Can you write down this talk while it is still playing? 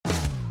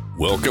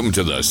Welcome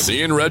to the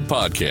Seeing Red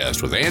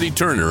podcast with Andy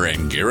Turner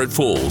and Garrett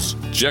Fools,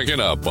 checking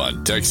up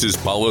on Texas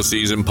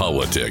policies and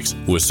politics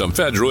with some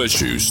federal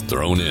issues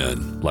thrown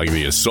in, like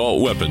the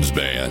assault weapons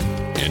ban,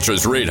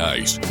 interest rate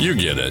hikes, you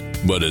get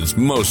it, but it's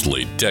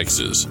mostly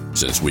Texas,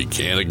 since we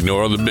can't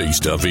ignore the big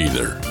stuff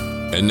either.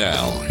 And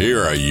now,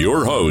 here are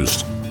your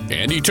hosts,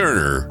 Andy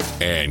Turner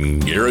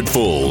and Garrett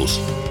Fools.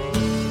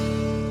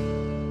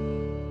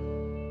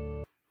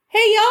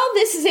 Hey y'all,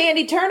 this is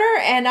Andy Turner,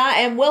 and I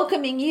am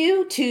welcoming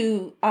you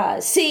to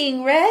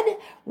Seeing Red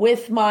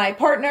with my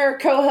partner,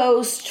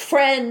 co-host,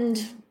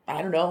 friend,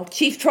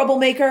 chief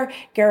troublemaker,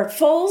 Garrett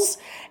Fools.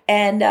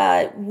 And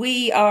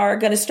we are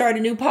going to start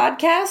a new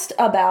podcast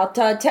about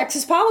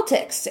Texas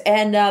politics.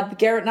 And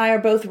Garrett and I are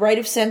both right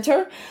of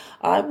center.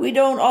 We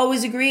don't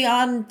always agree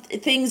on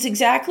things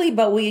exactly,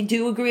 but we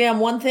do agree on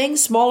one thing: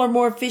 smaller,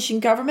 more efficient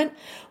government.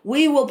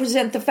 We will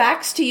present the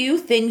facts to you,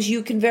 things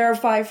you can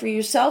verify for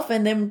yourself,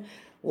 and then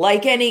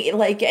like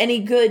any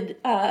good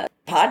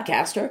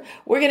podcaster,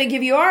 we're going to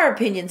give you our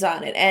opinions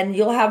on it, and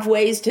you'll have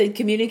ways to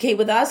communicate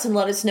with us and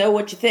let us know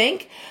what you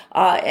think.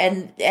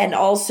 And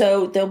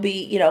also there'll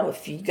be,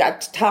 if you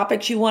got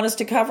topics you want us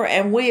to cover,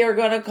 and we are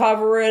going to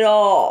cover it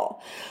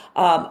all.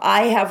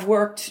 I have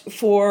worked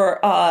for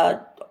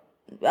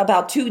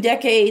about 2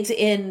 decades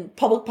in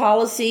public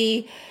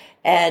policy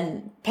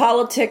and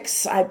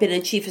politics. I've been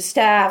a chief of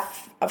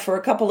staff for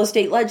a couple of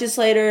state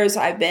legislators.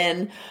 I've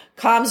been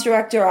comms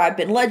director. I've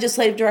been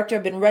legislative director.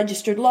 I've been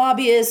registered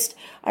lobbyist.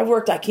 I've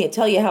worked, I can't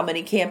tell you how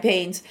many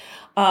campaigns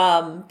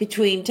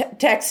between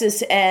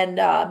Texas and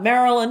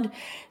Maryland.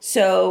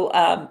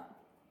 So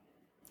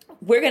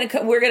we're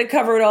gonna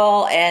cover it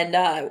all.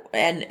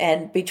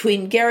 And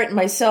between Garrett and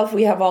myself,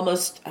 we have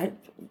almost, I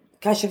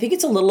think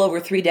it's a little over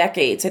 3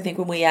 decades, I think,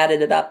 when we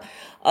added it up,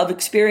 of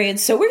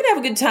experience. So we're going to have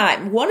a good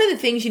time. One of the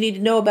things you need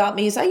to know about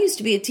me is I used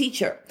to be a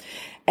teacher,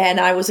 and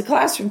I was a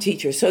classroom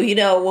teacher. So,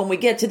 when we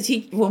get to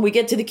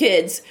the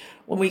kids,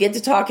 when we get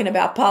to talking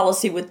about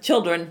policy with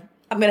children,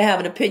 I'm going to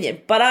have an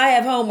opinion. But I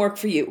have homework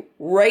for you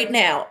right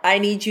now. I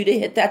need you to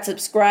hit that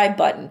subscribe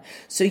button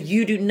so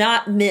you do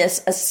not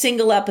miss a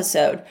single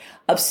episode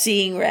of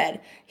Seeing Red.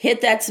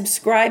 Hit that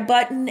subscribe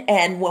button,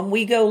 and when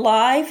we go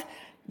live,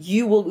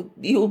 you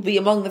will be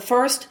among the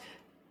first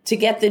to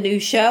get the new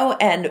show.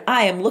 And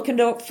I am looking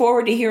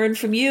forward to hearing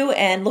from you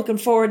and looking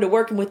forward to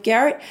working with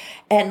Garrett.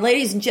 And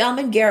ladies and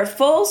gentlemen, Garrett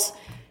Fools,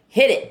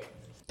 hit it.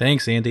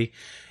 Thanks, Andy.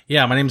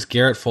 Yeah, my name's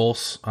Garrett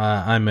Fools.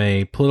 I'm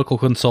a political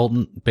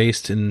consultant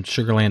based in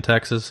Sugar Land,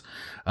 Texas.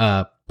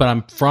 But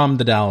I'm from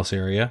the Dallas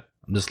area.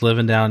 I'm just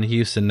living down in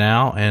Houston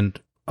now. And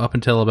up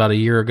until about a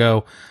year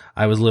ago,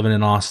 I was living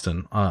in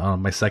Austin,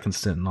 on my second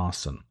stint in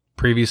Austin.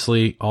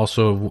 Previously,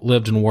 also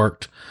lived and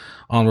worked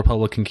on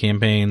Republican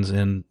campaigns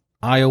in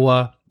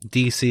Iowa,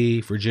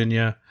 DC,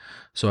 Virginia.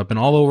 So I've been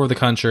all over the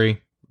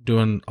country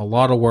doing a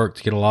lot of work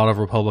to get a lot of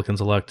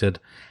Republicans elected,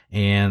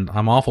 and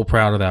I'm awful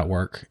proud of that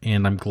work.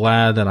 And I'm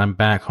glad that I'm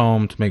back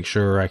home to make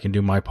sure I can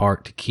do my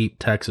part to keep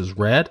Texas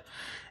red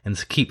and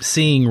to keep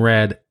seeing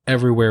red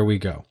everywhere we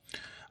go.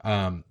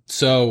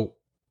 So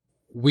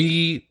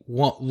we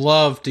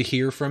love to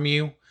hear from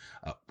you.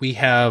 We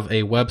have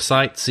a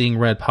website,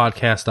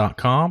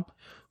 seeingredpodcast.com.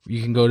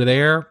 You can go to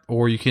there,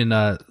 or you can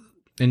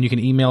and you can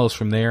email us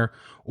from there,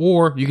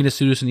 or you can just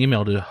shoot us an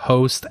email to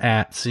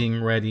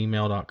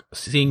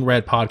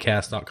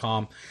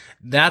host@seeingredpodcast.com.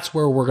 That's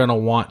where we're going to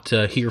want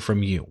to hear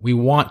from you. We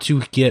want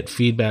to get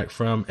feedback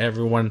from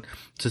everyone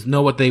to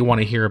know what they want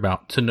to hear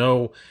about, to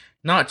know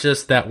not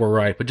just that we're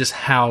right, but just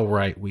how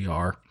right we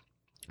are.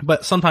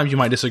 But sometimes you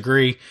might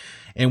disagree,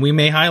 and we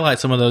may highlight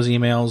some of those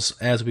emails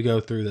as we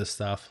go through this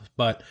stuff.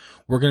 But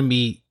we're going to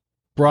be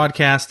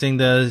broadcasting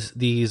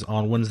these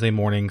on Wednesday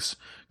mornings.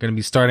 Going to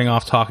be starting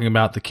off talking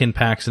about the Ken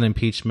Paxton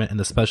impeachment and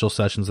the special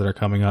sessions that are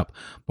coming up.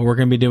 But we're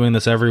going to be doing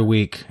this every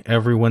week.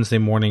 Every Wednesday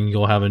morning,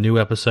 you'll have a new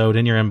episode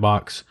in your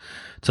inbox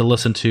to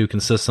listen to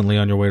consistently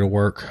on your way to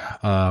work,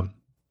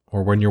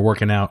 or when you're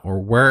working out, or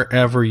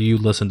wherever you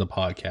listen to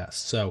podcasts.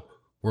 So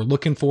we're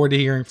looking forward to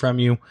hearing from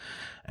you,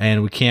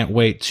 and we can't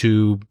wait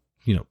to,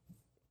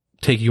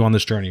 take you on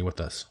this journey with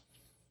us.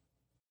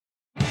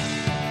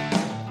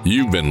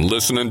 You've been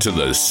listening to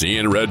the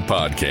Seeing Red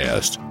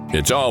podcast.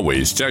 It's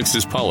always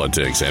Texas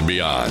politics and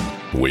beyond.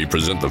 We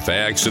present the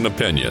facts and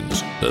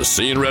opinions. The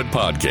Seeing Red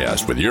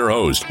podcast with your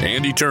host,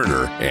 Andy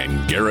Turner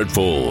and Garrett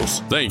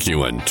Fools. Thank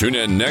you, and tune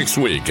in next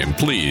week. And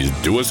please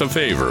do us a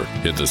favor.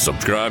 Hit the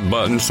subscribe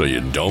button so you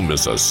don't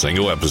miss a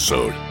single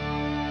episode.